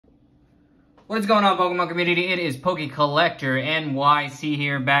What's going on, Pokemon community? It is Poke Collector NYC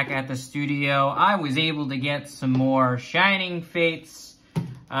here, back at the studio. I was able to get some more Shining Fates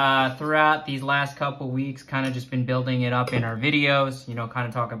throughout these last couple weeks. Kind of just been building it up in our videos. You know, kind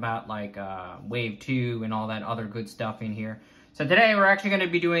of talk about like Wave 2 and all that other good stuff in here. So today we're actually going to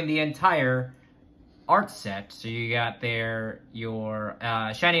be doing the entire art set. So you got there your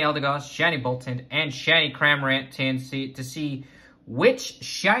Shiny Eldegoss, Shiny Boltund, and Shiny Cramorant tin to see which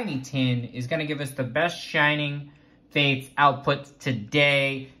shiny tin is going to give us the best Shining Fates output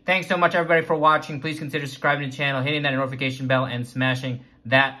today. Thanks so much, everybody, for watching. Please consider subscribing to the channel, hitting that notification bell, and smashing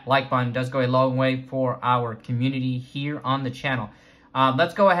that like button. It does go a long way for our community here on the channel.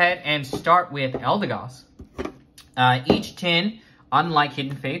 Let's go ahead and start with Eldegoss. Each tin, unlike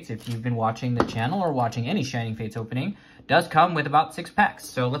Hidden Fates, if you've been watching the channel or watching any Shining Fates opening, does come with about 6 packs.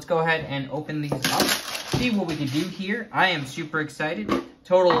 So let's go ahead and open these up. See what we can do here. I am super excited.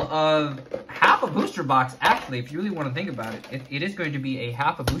 Total of half a booster box. Actually, if you really want to think about it, it is going to be a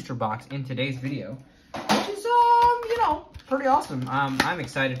half a booster box in today's video, which is, you know, pretty awesome. I'm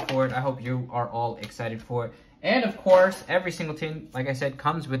excited for it. I hope you are all excited for it. And of course, every single tin, like I said,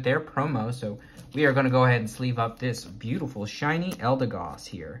 comes with their promo. So we are going to go ahead and sleeve up this beautiful shiny Eldegoss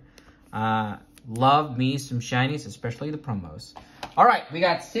here. Love me some shinies, especially the promos. All right, we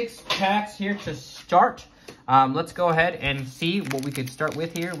got 6 packs here to start. Let's go ahead and see what we could start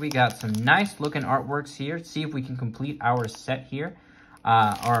with here. We got some nice looking artworks here. See if we can complete our set here,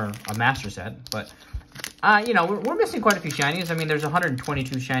 or a master set. But, you know, we're missing quite a few shinies. I mean, there's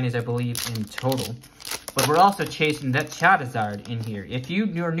 122 shinies, I believe, in total. But we're also chasing that Charizard in here. If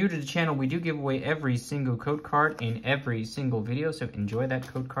you are new to the channel, we do give away every single code card in every single video. So enjoy that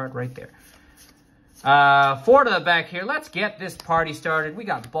code card right there. 4 to the back here. Let's get this party started. We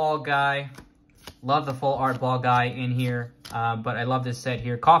got Ball Guy. Love the full art Ball Guy in here. But I love this set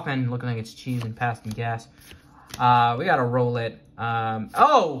here. Coffin looking like it's cheese and passing gas. We got to roll it.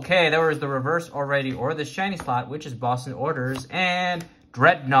 Okay, there was the reverse already, or the shiny slot, which is Boston Orders, and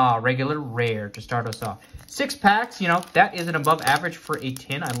Dreadnought, regular rare to start us off. 6 packs, you know, that is an above average for a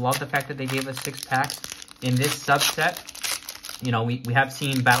tin. I love the fact that they gave us 6 packs in this subset. You know, we have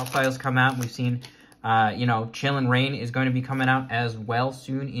seen Battle Styles come out. We've seen, you know, Chill and Rain is going to be coming out as well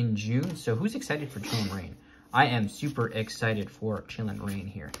soon in June. So who's excited for Chill and Rain? I am super excited for Chill and Rain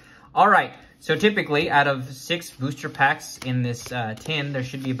here. All right, so typically out of 6 booster packs in this tin, there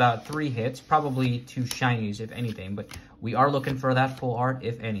should be about 3 hits, probably 2 shinies if anything, but we are looking for that full art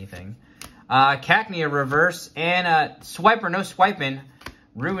if anything. Cacnea reverse and Swiper, no swiping,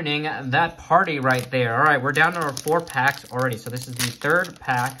 ruining that party right there. All right, we're down to our 4 packs already, so this is the 3rd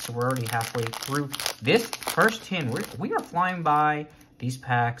pack, so we're already halfway through this first tin. We are flying by these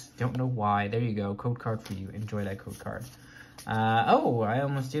packs, don't know why. There you go, code card for you. Enjoy that code card. Oh, I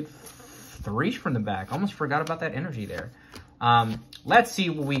almost did 3 from the back. Almost forgot about that energy there. Let's see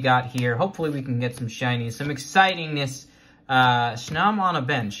what we got here. Hopefully we can get some shinies, some excitingness. Schnum on a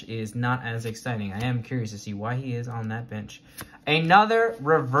bench is not as exciting. I am curious to see why he is on that bench. Another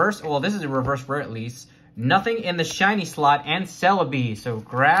reverse, well, this is a reverse rare at least. Nothing in the shiny slot and Celebi, so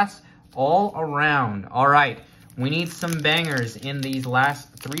grass all around. All right, we need some bangers in these last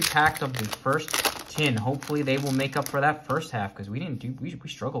 3 packs of the first tin. Hopefully they will make up for that first half, because we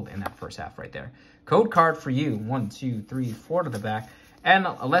struggled in that first half right there. Code card for you. 1, 2, 3, 4 to the back. And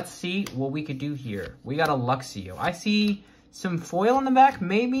let's see what we could do here. We got a Luxio. I see some foil in the back,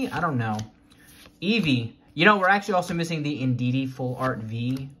 maybe? I don't know. Eevee. You know, we're actually also missing the Indeedee Full Art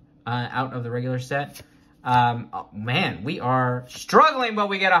V out of the regular set. Oh, man, we are struggling, but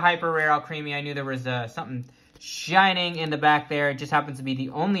we get a Hyper Rare Alcremie. I knew there was something shining in the back there. It just happens to be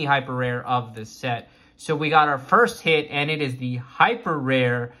the only Hyper Rare of the set. So we got our first hit, and it is the Hyper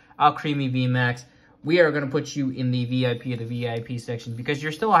Rare Alcremie VMAX. We are going to put you in the VIP of the VIP section because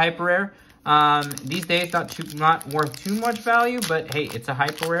you're still a Hyper Rare. These days, not worth too much value, but hey, it's a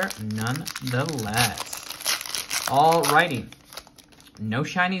Hyper Rare nonetheless. Alrighty. No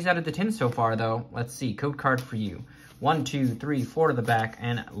shinies out of the tin so far, though. Let's see. Code card for you. 1, 2, 3, 4 to the back,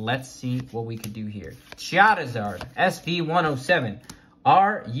 and let's see what we could do here. Charizard, SV107.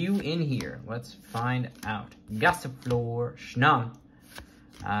 Are you in here? Let's find out. Gossifleur, Schnum.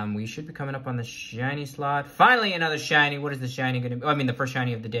 We should be coming up on the shiny slot. Finally, another shiny. What is the shiny going to be? Oh, I mean, the first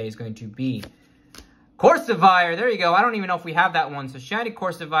shiny of the day is going to be Corsair. There you go. I don't even know if we have that one. So, shiny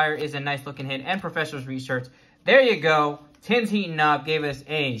Corsair is a nice looking hit. And Professor's Research. There you go. Tin's heating up. Gave us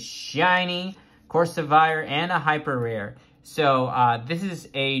a shiny Corsair and a Hyper Rare. So, this is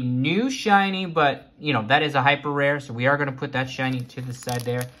a new shiny, but, you know, that is a Hyper Rare. So, we are going to put that shiny to the side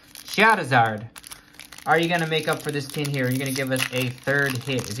there. Charizard. are you going to make up for this tin here? Are you going to give us a third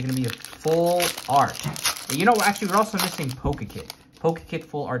hit? Is it going to be a full art? You know, actually, we're also missing Pokekit. Pokekit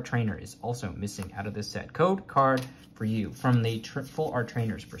Full Art Trainer is also missing out of this set. Code card for you from the Full Art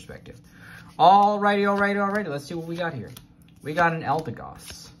Trainer's perspective. Alrighty. Let's see what we got here. We got an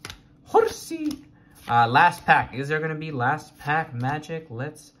Eldegoss. Horsey. Last pack. Is there going to be last pack magic?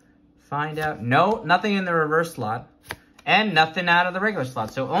 Let's find out. No, nothing in the reverse slot. And nothing out of the regular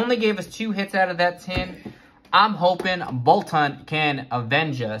slot. So only gave us 2 hits out of that tin. I'm hoping Bolthunt can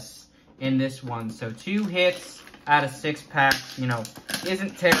avenge us in this one. So 2 hits out of 6 packs, you know,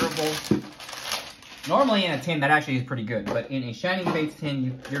 isn't terrible. Normally in a tin that actually is pretty good, but in a Shining Fates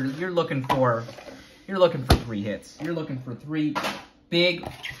tin, you're looking for 3 hits. You're looking for 3 big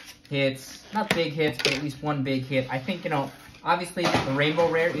hits. Not big hits, but at least 1 big hit. I think, you know, obviously the Rainbow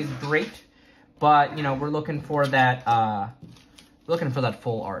Rare is great. But, you know, we're looking for that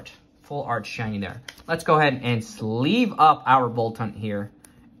full art shiny there. Let's go ahead and sleeve up our Bolthunt here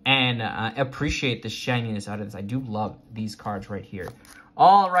and appreciate the shininess out of this. I do love these cards right here.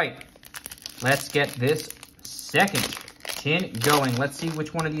 All right, let's get this second tin going. Let's see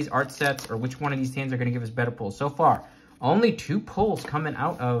which one of these art sets or which one of these tins are going to give us better pulls. So far, only 2 pulls coming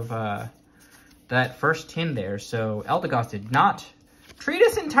out of that first tin there. So Eldegoss did not treat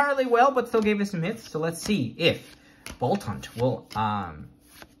us entirely well, but still gave us some hits. So let's see if Bolthunt will,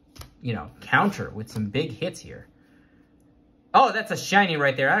 you know, counter with some big hits here. Oh, that's a shiny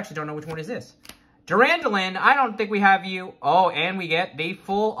right there. I actually don't know which one is this. Durandolin, I don't think we have you. Oh, and we get the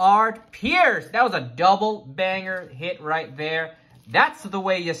Full Art Pierce. That was a double banger hit right there. That's the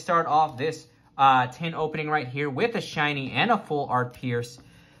way you start off this tin opening right here with a shiny and a Full Art Pierce.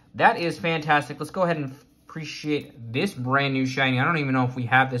 That is fantastic. Let's go ahead and appreciate this brand new shiny. I don't even know if we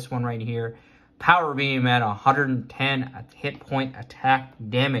have this one right here. Power Beam at 110 hit point attack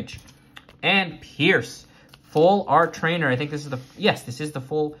damage. And Pierce. Full Art Trainer. I think this is the, yes, this is the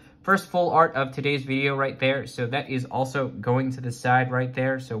first full art of today's video right there. So that is also going to the side right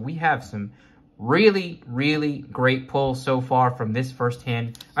there. So we have some really, really great pulls so far from this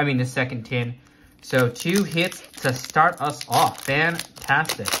this second tin. So 2 hits to start us off.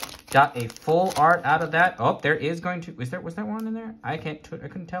 Fantastic. Got a full art out of that. Oh, there is going to, was there one in there? I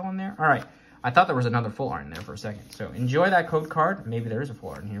couldn't tell in there. All right. I thought there was another full art in there for a second. So enjoy that code card. Maybe there is a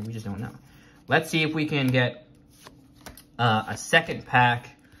full art in here. We just don't know. Let's see if we can get a second pack,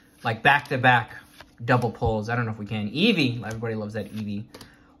 like back-to-back double pulls. I don't know if we can. Eevee. Everybody loves that Eevee.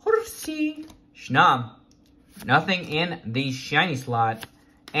 Horsey. Schnam. Nothing in the shiny slot.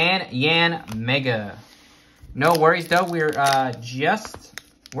 And Yan Mega. No worries, though. We're at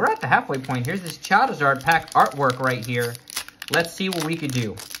the halfway point. Here's this Charizard pack artwork right here. Let's see what we could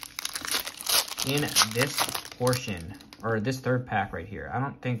do in this portion, or this third pack right here. I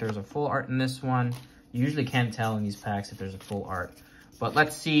don't think there's a full art in this one. You usually can't tell in these packs if there's a full art. But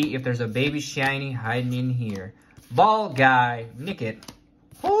let's see if there's a baby shiny hiding in here. Ball Guy, Nickit,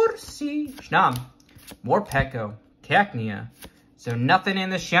 Horsey, Schnam, more Petco, Cacnea. So nothing in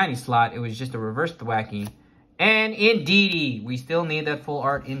the shiny slot. It was just a reverse Thwacky. And Indeedee. We still need that full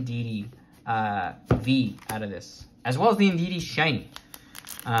art Indeedee V out of this. As well as the Indeedee shiny.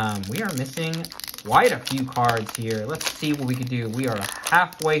 We are missing quite a few cards here. Let's see what we can do. We are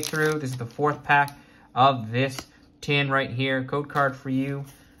halfway through. This is the 4th pack of this tin right here. Code card for you.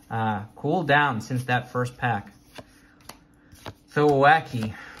 Cooled down since that first pack.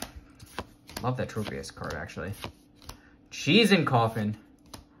 Thwacky. Love that Tropius card, actually. Cheese and Coffin.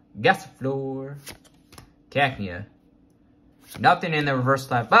 Gasflor. Cacnea. Nothing in the reverse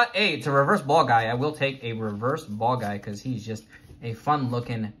slot. But, hey, it's a reverse Ball Guy. I will take a reverse Ball Guy because he's just a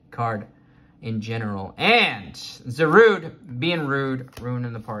fun-looking card in general. And Zarude being rude,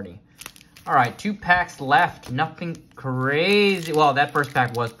 ruining the party. All right, 2 packs left. Nothing crazy. Well, that first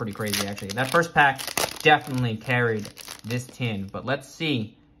pack was pretty crazy, actually. That first pack definitely carried this tin. But let's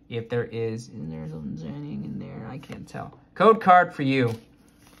see if there is something standing in there? I can't tell. Code card for you.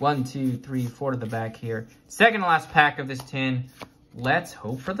 1, 2, 3, 4 to the back here. Second to last pack of this tin. Let's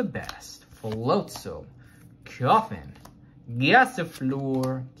hope for the best. Floatzel, Coffin,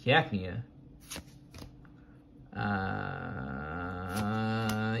 Gasflor, Cacnea,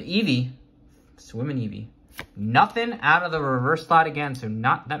 Eevee, Swimming Eevee. Nothing out of the reverse slot again, so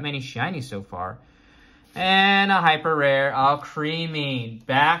not that many shinies so far. And a hyper rare, all creamy.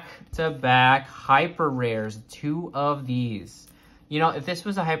 Back-to-back hyper rares, 2 of these. You know, if this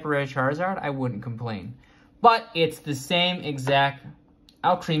was a hyper rare Charizard, I wouldn't complain. But it's the same exact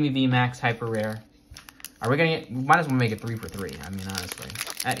Alcremie VMAX hyper rare. Are we gonna get, might as well make it 3 for 3. I mean, honestly.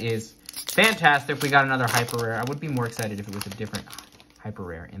 That is fantastic. If we got another hyper rare, I would be more excited if it was a different hyper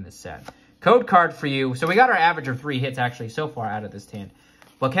rare in this set. Code card for you. So we got our average of 3 hits actually so far out of this tin.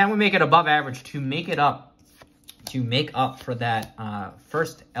 But can we make it above average to make it up? To make up for that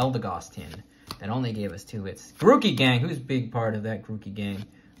first Eldegoss tin that only gave us 2 hits. Grookey Gang. Who's a big part of that Grookey Gang?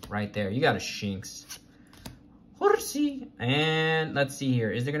 Right there. You got a Shinx. Horsey. And let's see here.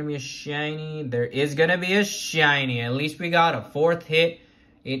 Is there going to be a shiny? There is going to be a shiny. At least we got a 4th hit.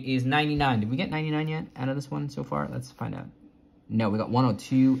 It is 99. Did we get 99 yet out of this one so far? Let's find out. No, we got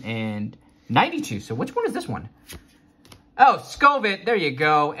 102 and 92. So which one is this one? Oh, Scovit. There you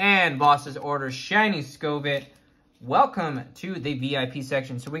go. And Boss's Order. Shiny Scovit. Welcome to the VIP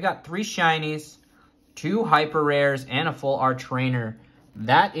section. So we got 3 shinies, 2 hyper rares, and a full art trainer.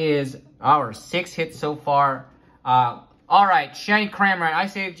 That is our 6 hits so far. All right, Shiny Cramorant. I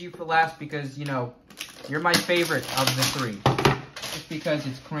saved you for last because, you know, you're my favorite of the 3. Just because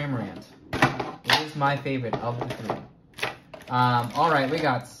it's Cramorant. It is my favorite of the 3. All right, we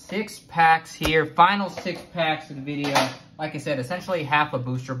got 6 packs here. Final 6 packs of the video. Like I said, essentially half a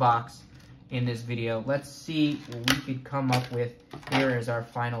booster box in this video. Let's see what we could come up with. Here is our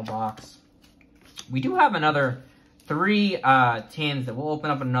final box. We do have another 3 tins that we'll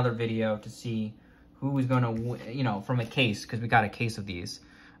open up in another video to see who's going to, you know, from a case, because we got a case of these.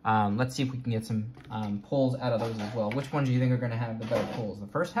 Let's see if we can get some pulls out of those as well. Which ones do you think are going to have the better pulls? The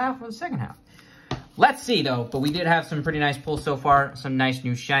first half or the second half? Let's see, though. But we did have some pretty nice pulls so far. Some nice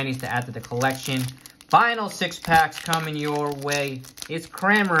new shinies to add to the collection. Final 6 packs coming your way. It's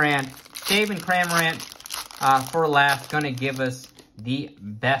Cramorant. Saving Cramorant for last. Going to give us the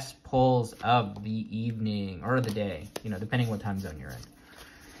best pulls of the evening. Or the day. You know, depending what time zone you're in.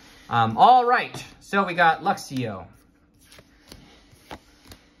 All right. So we got Luxio.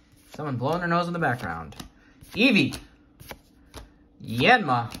 Someone blowing their nose in the background. Eevee.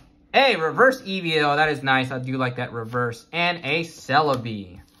 Yanma. Hey, reverse Eevee, though. That is nice. I do like that reverse. And a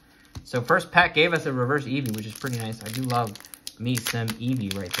Celebi. So first pack gave us a reverse Eevee, which is pretty nice. I do love me some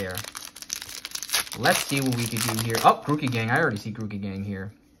Eevee right there. Let's see what we could do here. Oh, Grookey Gang. I already see Grookey Gang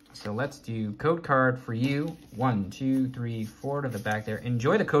here. So let's do code card for you. 1, 2, 3, 4 to the back there.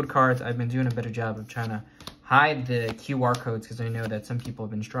 Enjoy the code cards. I've been doing a better job of trying to hide the QR codes because I know that some people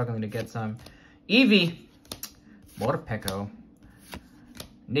have been struggling to get some. Eevee. Morpeko.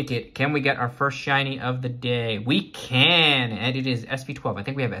 Nickit. Can we get our first shiny of the day? We can. And it is SV12. I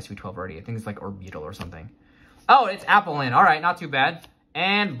think we have SV12 already. I think it's like Orbeetle or something. Oh, it's Applin. All right, not too bad.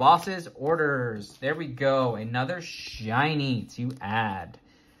 And Boss's Orders. There we go. Another shiny to add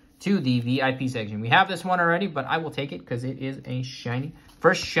to the VIP section. We have this one already, but I will take it because it is a shiny.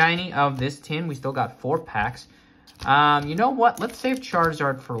 First shiny of this tin. We still got 4 packs. You know what? Let's save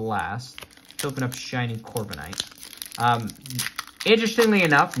Charizard for last. Let's open up shiny Corviknight. Interestingly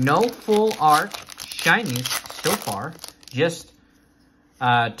enough, no full art shinies so far. Just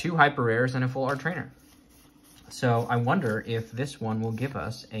 2 hyper rares and a full art trainer. So I wonder if this one will give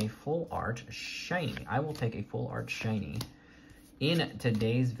us a full art shiny. I will take a full art shiny in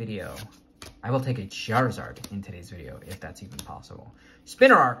today's video. I will take a Charizard in today's video, if that's even possible.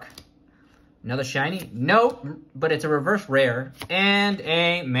 Spinner Arc. Another shiny? Nope, but it's a reverse rare. And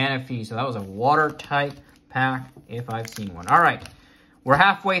a Manaphy. So that was a water type pack, if I've seen one. All right, we're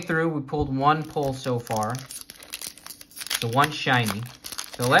halfway through. We pulled 1 pull so far. So 1 shiny.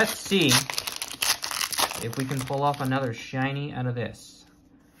 So let's see if we can pull off another shiny out of this.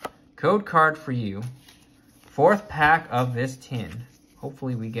 Code card for you. 4th pack of this tin.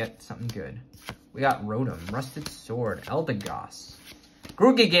 Hopefully we get something good. We got Rotom, Rusted Sword, Eldegoss,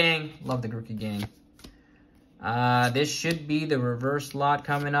 Grookey Gang. Love the Grookey Gang. This should be the reverse lot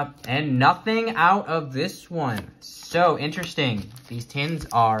coming up. And nothing out of this one. So interesting. These tins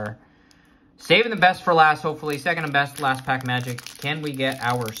are saving the best for last, hopefully. Second and best, last pack magic. Can we get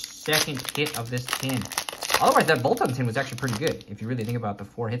our second hit of this tin? Otherwise, that Bolton tin was actually pretty good, if you really think about the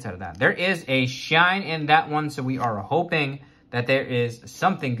 4 hits out of that. There is a shine in that one, so we are hoping that there is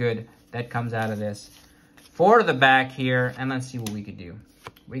something good that comes out of this. 4 to the back here, and let's see what we could do.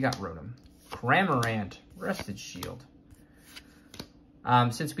 We got Rotom, Cramorant, Rusted Shield.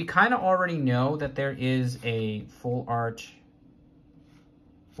 Since we kind of already know that there is a full art...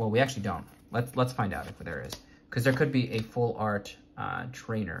 Well, we actually don't. Let's find out if there is. Because there could be a full art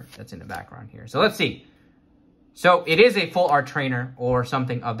trainer that's in the background here. So let's see. So it is a full art trainer or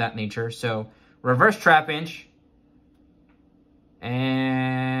something of that nature. So reverse Trapinch.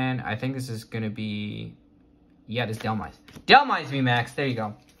 And I think this is going to be... Yeah, this Delmise. Delmise VMAX. There you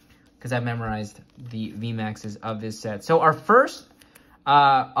go. Because I memorized the VMAXs of this set. So our first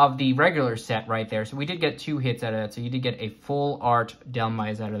of the regular set right there. So we did get 2 hits out of that. So you did get a full art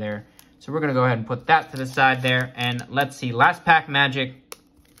Delmise out of there. So we're going to go ahead and put that to the side there. And let's see. Last pack magic.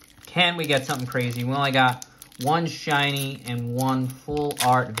 Can we get something crazy? We only got one shiny and one full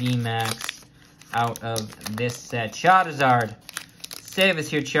art VMAX out of this set. Charizard. Save us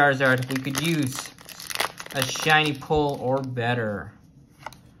here, Charizard. We could use a shiny pull or better.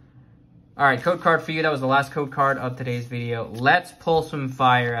 All right, code card for you. That was the last code card of today's video. Let's pull some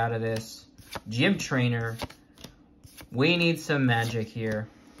fire out of this. Gym Trainer. We need some magic here.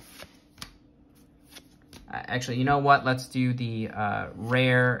 Actually, you know what? Let's do the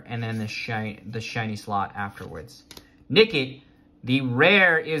rare and then the shiny slot afterwards. Nickit, the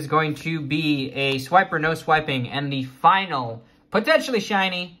rare is going to be a swiper, no swiping, and the final, potentially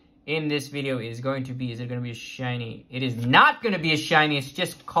shiny in this video is going to be, is it going to be a shiny? It is not going to be a shiny. It's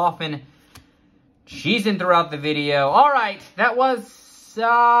just coughing, cheesing throughout the video. All right, that was, it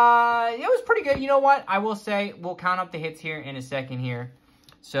was pretty good. You know what? I will say, we'll count up the hits here in a second here.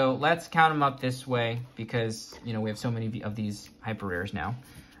 So let's count them up this way because, you know, we have so many of these hyper rares now.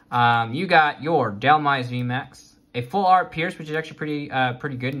 You got your Delmise VMAX, a full art Pierce, which is actually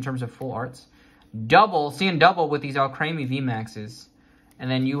pretty good in terms of full arts. Seeing double with these Alcremie VMAXs. And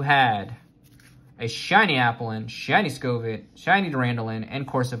then you had a shiny Applin, shiny Scovit, shiny Durandolin, and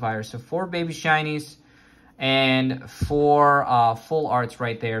Corsair. So 4 baby shinies and 4 full arts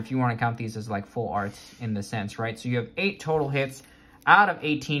right there, if you want to count these as like full arts in the sense, right? So you have 8 total hits out of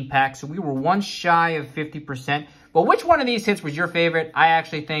 18 packs. So we were one shy of 50%. But which one of these hits was your favorite? I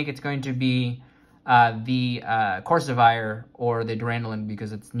actually think it's going to be the Corsair or the Durandolin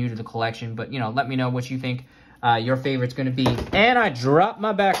because it's new to the collection. But, you know, let me know what you think your favorite's going to be. And I dropped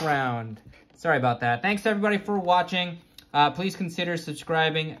my background. Sorry about that. Thanks, everybody, for watching. Please consider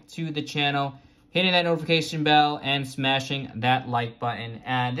subscribing to the channel, hitting that notification bell, and smashing that like button.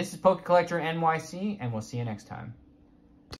 And this is Poke Collector NYC, and we'll see you next time.